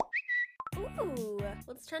Ooh,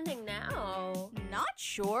 what's trending now? Not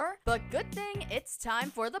sure, but good thing it's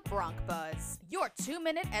time for the Bronc Buzz, your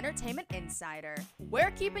 2-minute entertainment insider.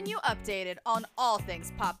 We're keeping you updated on all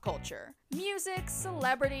things pop culture. Music,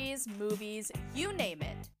 celebrities, movies, you name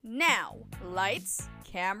it. Now, lights,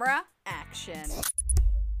 camera, action.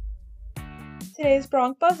 Today's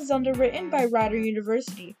Bronc Buzz is underwritten by Rider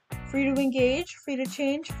University. Free to engage, free to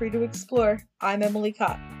change, free to explore. I'm Emily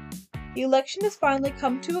Katt. The election has finally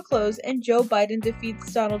come to a close and Joe Biden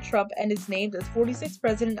defeats Donald Trump and is named as 46th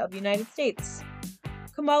President of the United States.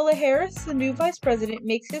 Kamala Harris, the new Vice President,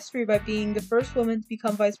 makes history by being the first woman to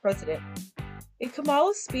become Vice President. In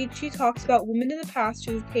Kamala's speech, she talks about women in the past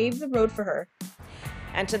who have paved the road for her.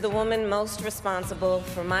 And to the woman most responsible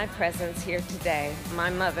for my presence here today, my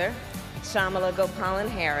mother, Shamala Gopalan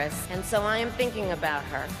Harris. And so I am thinking about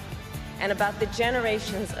her and about the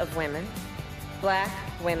generations of women, Black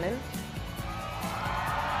women,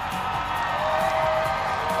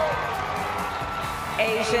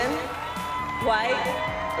 Asian,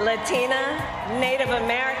 white, Latina, Native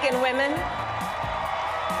American women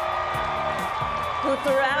who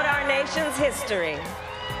throughout our nation's history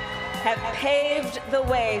have paved the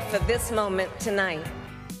way for this moment tonight.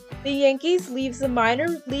 The Yankees leaves the minor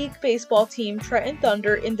league baseball team Trenton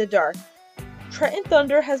Thunder in the dark. Trenton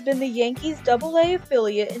Thunder has been the Yankees' AA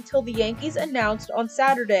affiliate until the Yankees announced on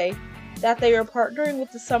Saturday that they are partnering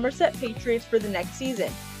with the Somerset Patriots for the next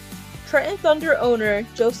season. Trenton Thunder owner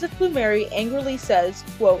Joseph Plumeri angrily says,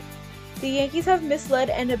 quote, "The Yankees have misled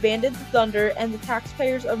and abandoned the Thunder and the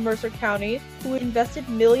taxpayers of Mercer County, who invested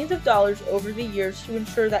millions of dollars over the years to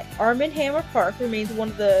ensure that Armand Hammer Park remains one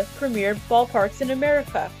of the premier ballparks in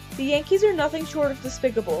America. The Yankees are nothing short of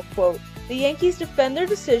despicable," quote. The Yankees defend their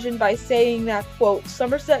decision by saying that, quote,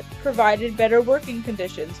 "Somerset provided better working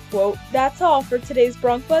conditions," quote. That's all for today's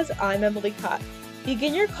Bronc Buzz. I'm Emily Katt.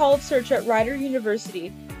 Begin your college search at Rider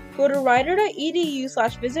University. Go to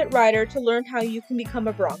rider.edu/visit Rider to learn how you can become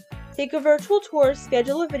a Bronc. Take a virtual tour,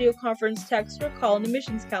 schedule a video conference, text, or call an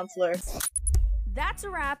admissions counselor. That's a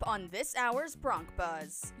wrap on this hour's Bronc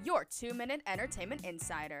Buzz, your 2-minute entertainment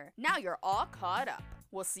insider. Now you're all caught up.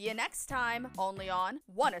 We'll see you next time, only on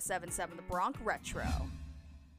 107.7 The Bronc Retro.